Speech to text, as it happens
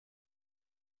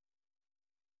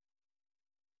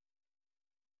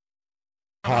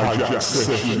HI-JACK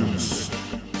Sessions.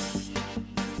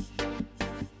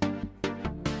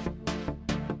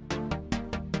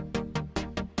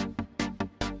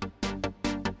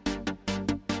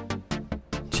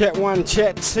 Check 1,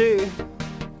 check 2.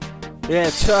 Yeah,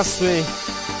 trust me.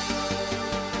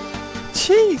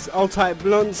 Jeez, all type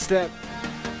blunt step.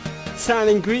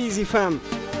 Sounding greasy, fam.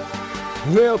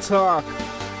 Real talk.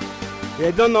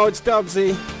 Yeah, don't know it's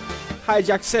Dubsy.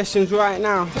 HI-JACK Sessions right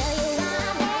now.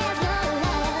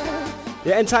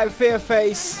 Yeah, N-Type Fear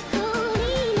Face.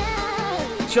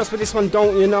 Just with this one,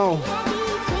 don't you know?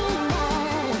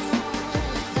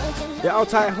 Yeah, all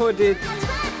type Hooded.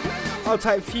 All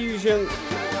type Fusion.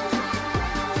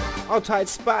 All tight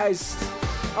Spiced,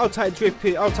 all tight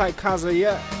Drippy, all tight Kaza,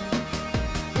 yeah.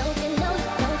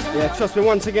 Yeah, trust me,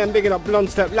 once again, big it up Blunt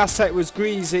Step. Last set was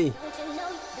Greasy.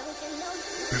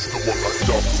 This is the one like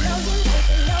Dubsy.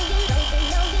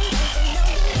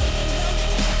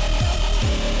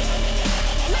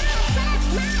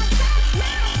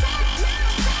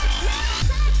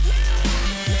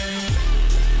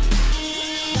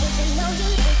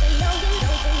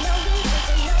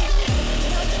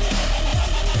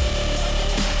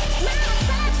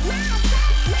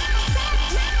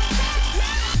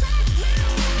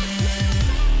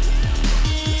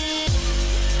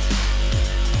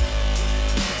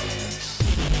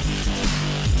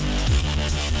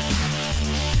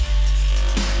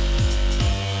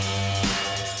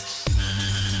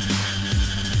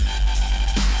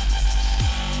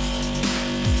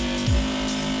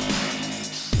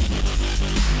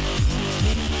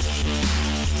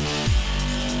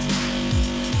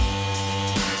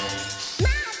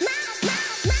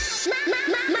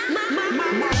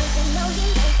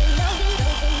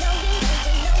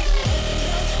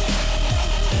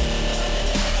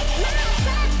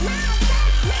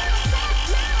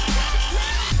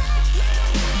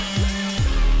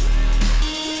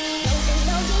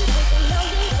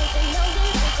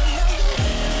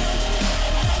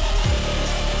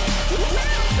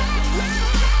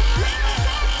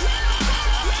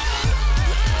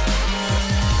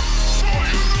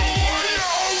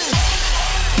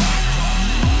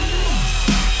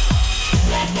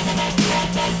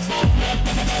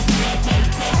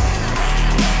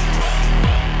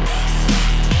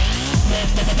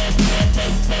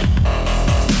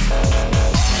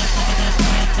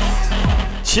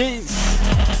 Jeez.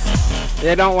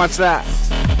 Yeah, don't watch that.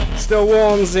 Still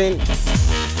warms in.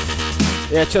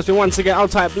 Yeah, trust me, once again, all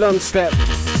type Blunt Step.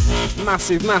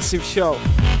 Massive, massive show.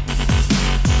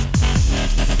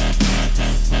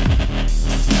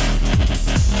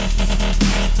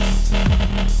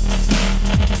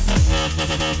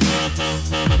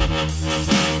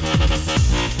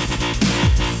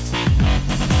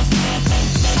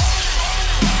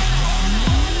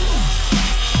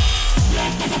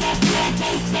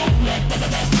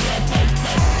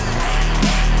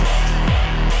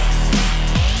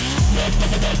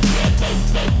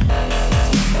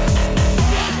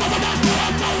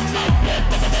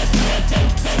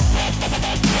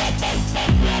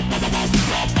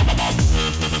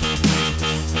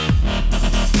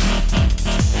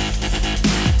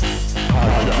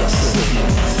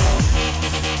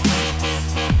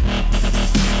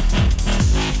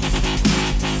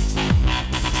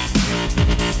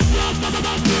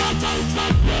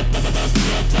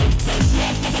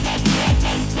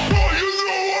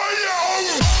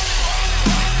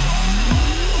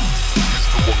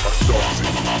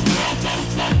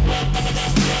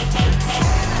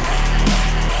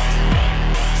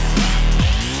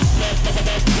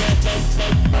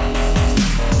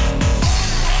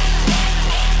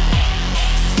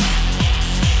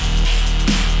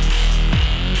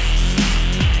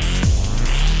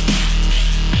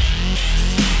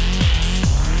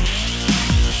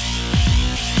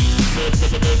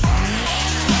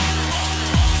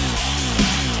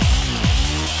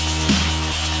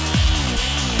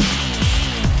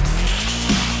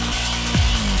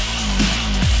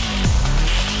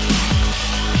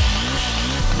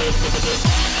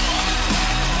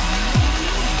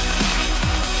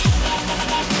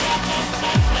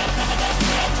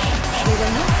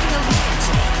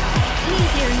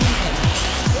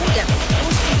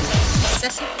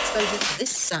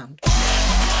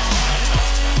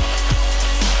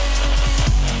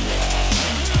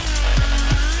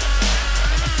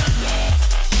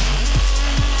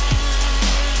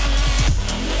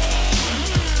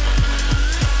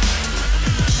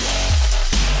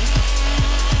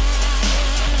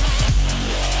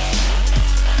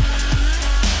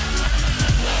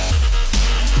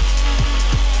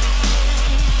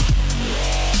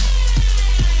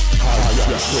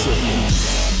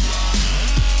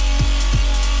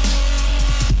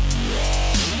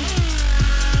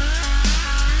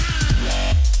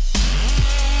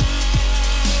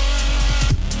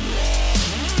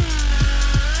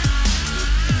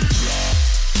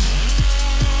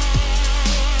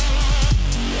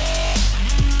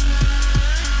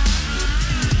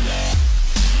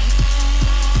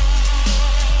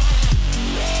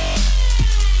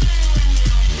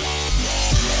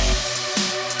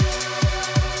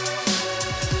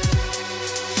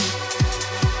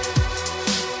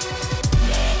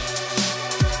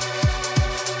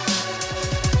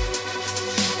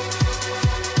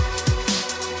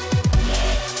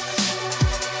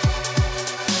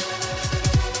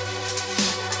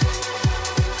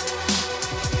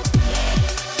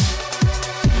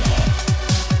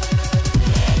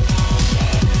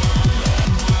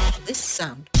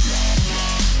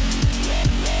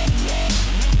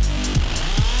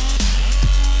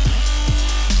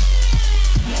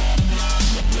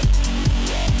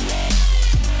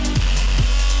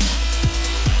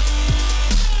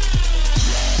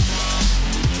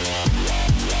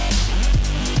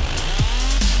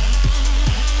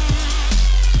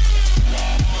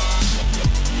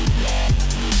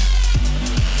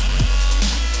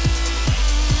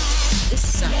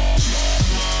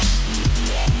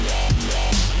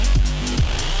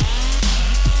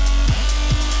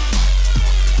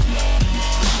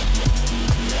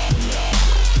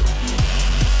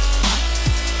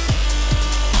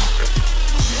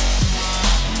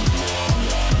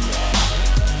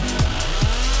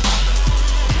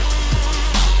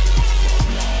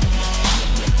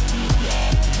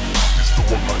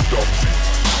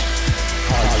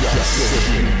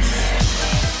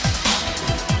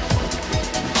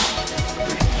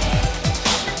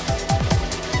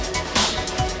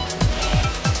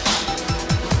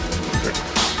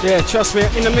 Yeah, trust me,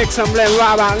 in the mix and blend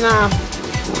right about now.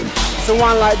 It's the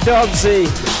one like Dubsy.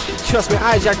 Trust me,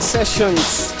 HI-JACK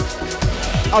Sessions.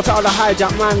 Out to all the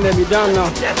HI-JACK man, them you don't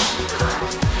know.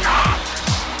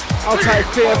 Outside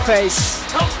Clearface.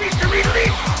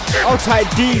 Outside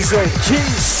Diesel.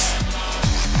 Jeez.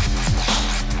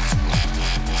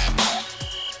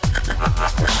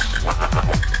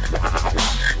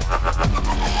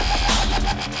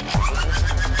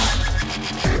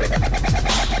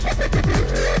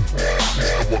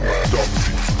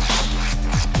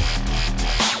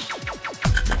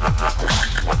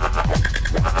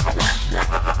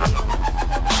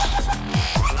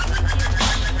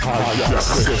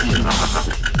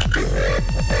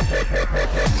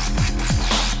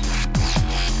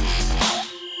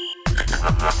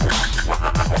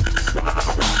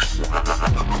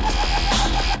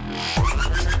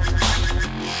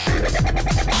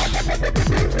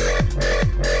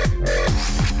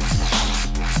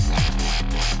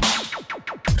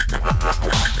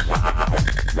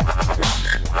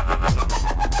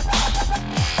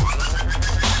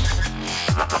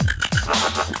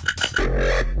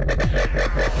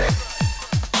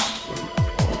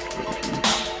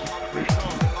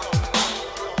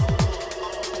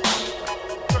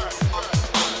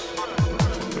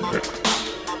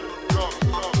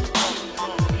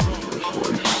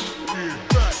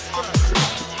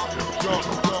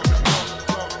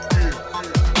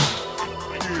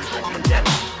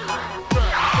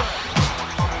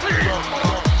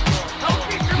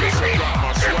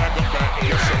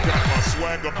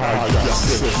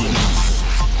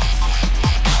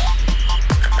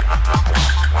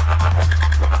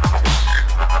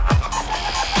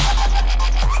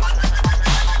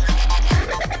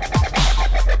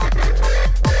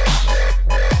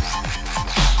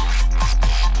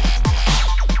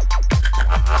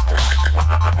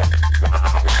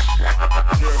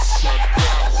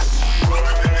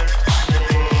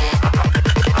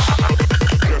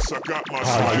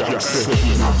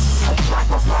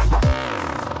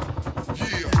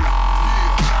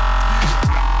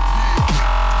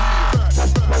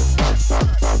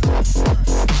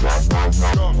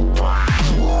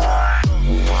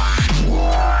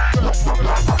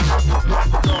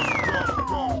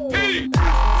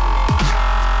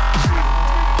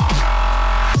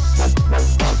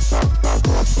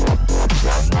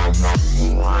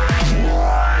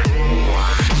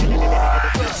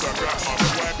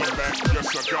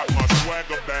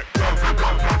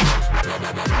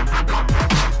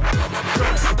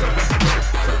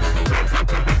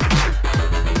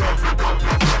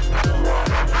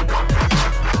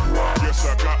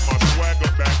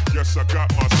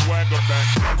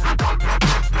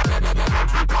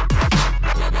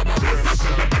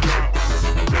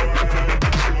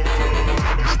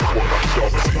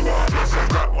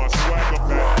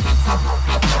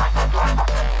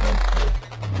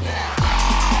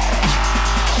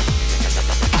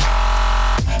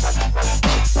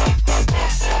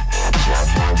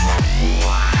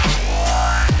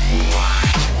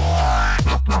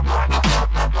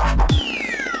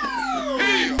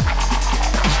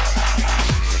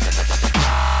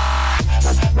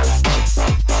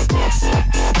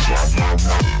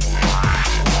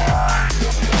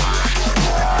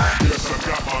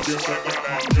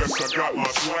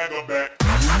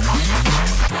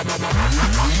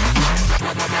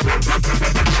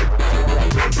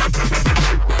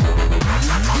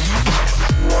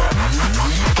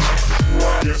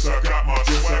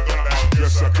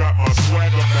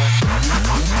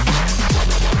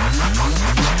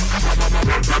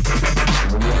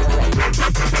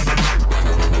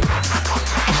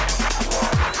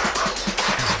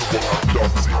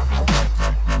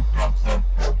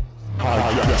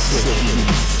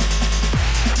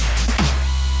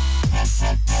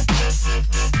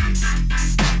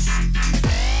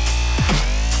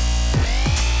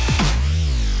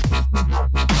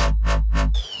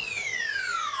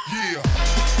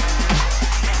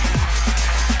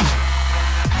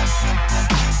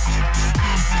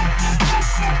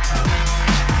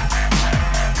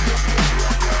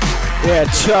 Yeah,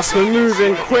 just we're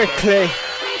moving quickly.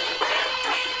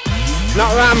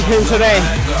 Not ramping today.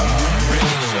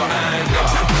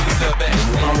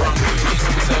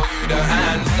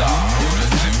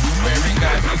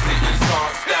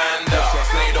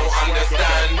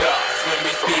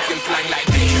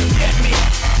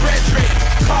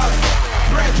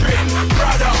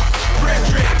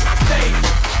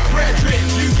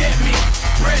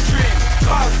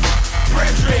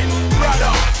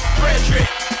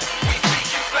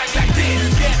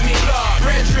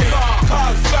 Brethren,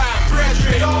 cause fam,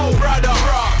 brethren, oh brother,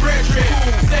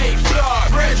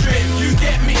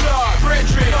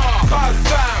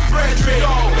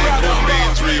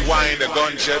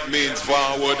 gunshot means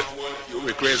forward. You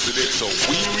requested it, so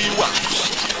we rewind.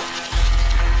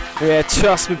 Yeah,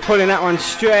 trust me, pulling that one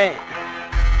straight.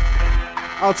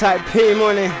 I'll type P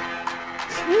Money.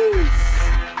 Jeez.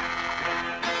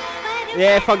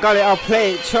 Yeah, if I got it, I'll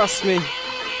play it, trust me.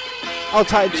 I'll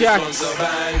type Jacks.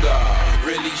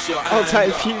 I'll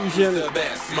type Fusion.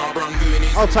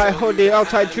 I'll type Hoodie. I'll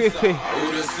type Drippy.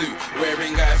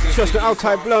 Trust me, I'll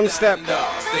type Blonde Step.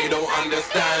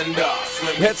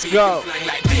 Let's go.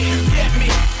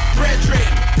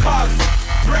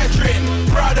 Brethren,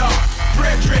 brother,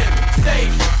 brethren,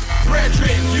 safe,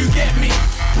 brethren, you get me,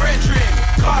 brethren,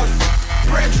 cuz,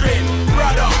 brethren,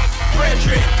 brother,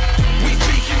 brethren, we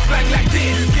speak in slang like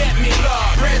this, you get me,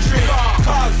 brethren,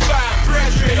 cuz, fam,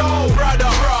 brethren, yo,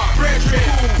 brother, brethren,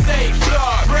 safe,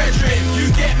 brethren, you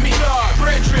get me,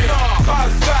 brethren,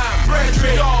 cuz, fam,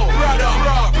 brethren, yo, brother,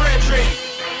 brethren,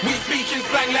 we speak in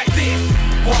slang like this.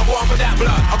 One for that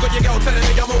blood. I got your girl telling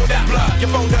me I'm all that blood. Your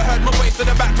phone that heard my voice in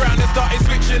the background and started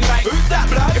switching like, who's that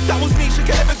blood? If that was me, she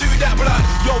could never do that blood.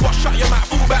 Yo, what shut your mouth,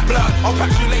 full back blood. I'll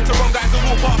catch you later on, guys, and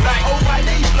walk off like, oh my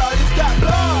days, blood, is that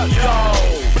blood? Yo,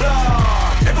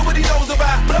 blood. Everybody knows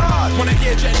about blood. Wanna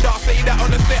hear gender, say that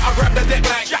on the set, I grab the deck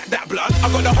like, jack that blood. I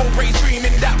got the whole race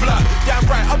screaming that blood. Damn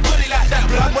right, I'm good like that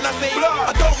blood. When I say blood,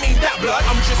 I don't mean that blood.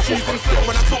 I'm just choosing slow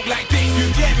when I talk like this. You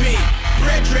get me?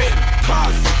 Brethren,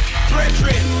 cuz,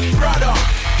 brethren, brother,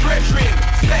 brethren,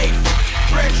 safe,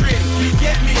 brethren, you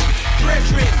get me,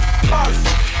 brethren, cuz,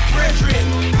 brethren,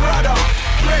 brother,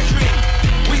 brethren,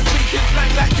 we speak in slang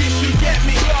like this, you get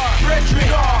me, brethren,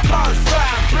 cuz,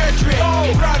 fam,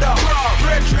 brethren, brother,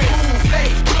 brethren,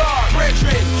 safe,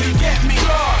 brethren, you get me,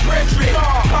 brethren,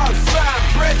 cuz, fam,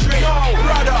 brethren,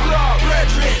 brother,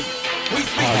 brethren, we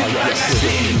speak in slang like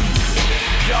this.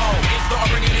 Yo, it's not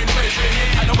bringing in brethren.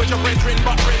 I know it's your brethren,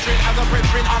 but brethren, as a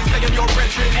brethren, I'm saying your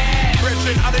brethren.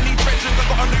 Brethren, I don't need brethren, I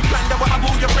got a new plan that will have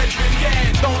all your brethren.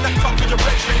 Yeah, don't let fuck with your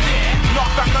brethren. Yeah, not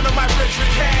back none of my brethren.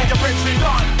 Yeah, your brethren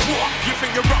done. What? You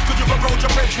think you're rough cause you've rolled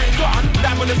your brethren done?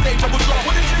 Live on the stage, I was wrong.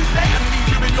 What did you say? And leave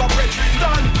you in your brethren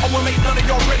done. I will make none of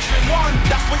your brethren one.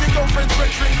 That's where your girlfriend's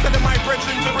brethren, telling my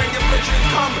brethren to bring your brethren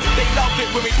come. They love it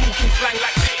when we talking slang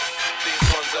like this. This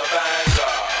one's a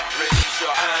banger. Release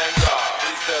your anger.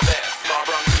 The best, my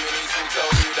brother Goonies will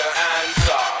tell you the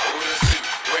answer. All the suit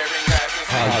wearing guys and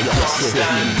saying you can't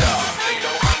stand up.